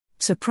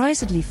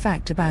Surprisingly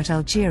fact about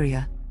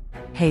Algeria.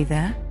 Hey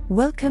there,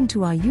 welcome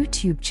to our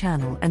YouTube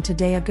channel, and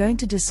today are going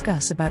to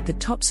discuss about the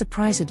top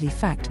surprisingly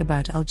fact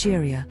about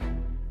Algeria.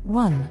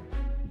 1.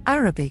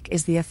 Arabic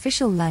is the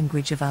official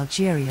language of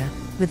Algeria,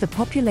 with the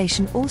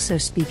population also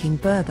speaking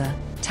Berber,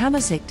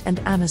 Tamazight and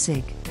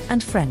Amazigh,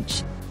 and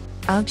French.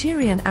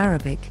 Algerian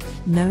Arabic,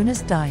 known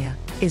as Daya,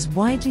 is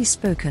widely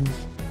spoken.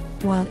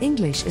 While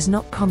English is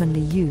not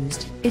commonly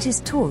used, it is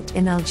taught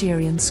in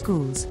Algerian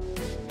schools.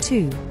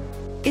 2.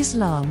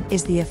 Islam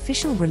is the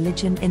official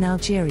religion in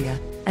Algeria,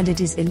 and it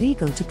is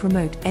illegal to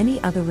promote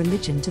any other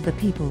religion to the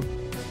people.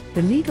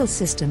 The legal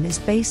system is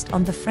based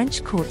on the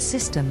French court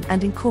system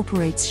and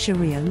incorporates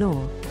Sharia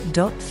law.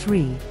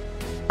 3.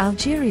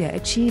 Algeria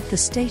achieved the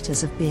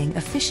status of being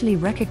officially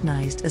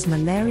recognized as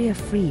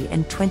malaria-free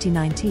in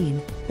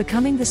 2019,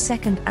 becoming the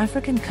second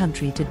African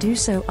country to do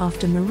so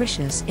after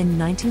Mauritius in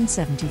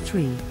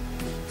 1973.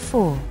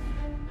 4.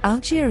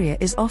 Algeria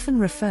is often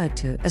referred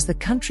to as the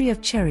country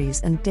of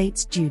cherries and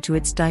dates due to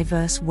its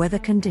diverse weather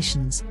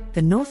conditions.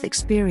 The north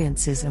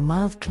experiences a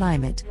mild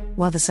climate,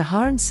 while the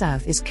Saharan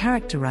south is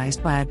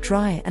characterized by a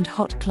dry and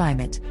hot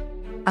climate.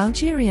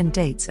 Algerian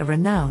dates are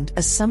renowned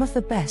as some of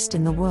the best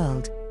in the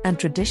world, and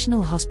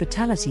traditional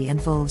hospitality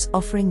involves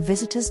offering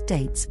visitors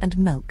dates and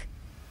milk.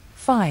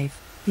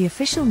 5. The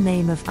official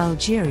name of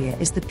Algeria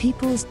is the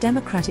People's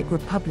Democratic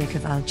Republic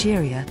of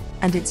Algeria,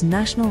 and its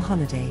national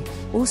holiday,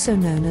 also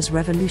known as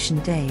Revolution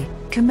Day,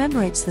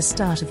 commemorates the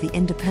start of the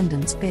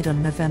independence bid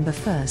on November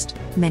 1st,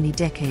 many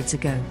decades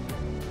ago.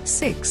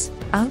 6.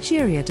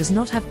 Algeria does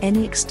not have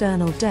any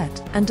external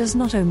debt and does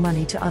not owe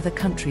money to other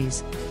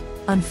countries.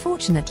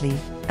 Unfortunately,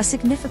 a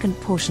significant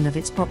portion of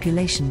its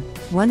population,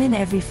 1 in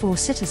every 4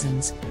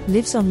 citizens,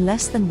 lives on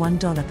less than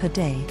 $1 per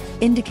day,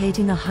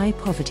 indicating a high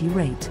poverty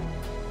rate.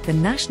 The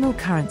national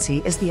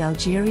currency is the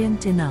Algerian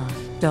dinar.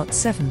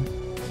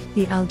 7.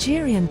 The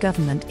Algerian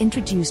government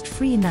introduced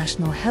free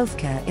national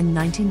healthcare in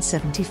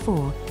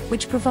 1974,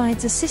 which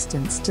provides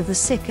assistance to the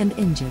sick and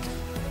injured.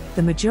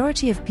 The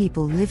majority of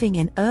people living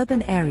in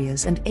urban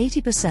areas and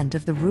 80%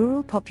 of the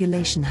rural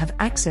population have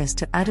access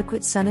to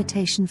adequate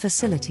sanitation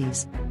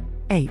facilities.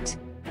 8.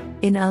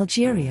 In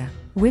Algeria,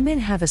 women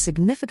have a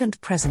significant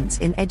presence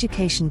in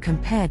education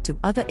compared to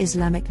other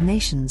Islamic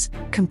nations,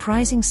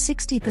 comprising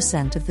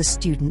 60% of the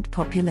student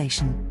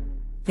population.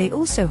 They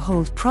also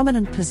hold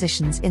prominent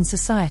positions in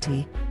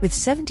society, with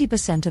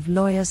 70% of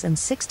lawyers and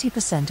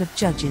 60% of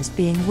judges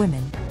being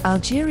women.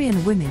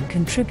 Algerian women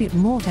contribute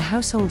more to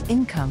household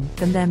income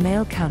than their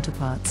male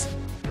counterparts.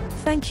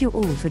 Thank you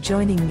all for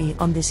joining me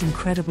on this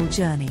incredible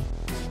journey.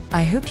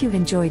 I hope you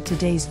enjoyed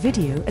today's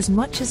video as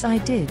much as I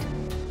did.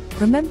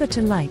 Remember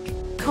to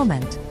like,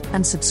 comment,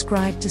 and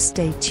subscribe to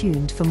stay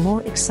tuned for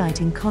more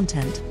exciting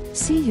content.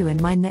 See you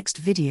in my next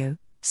video.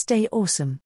 Stay awesome.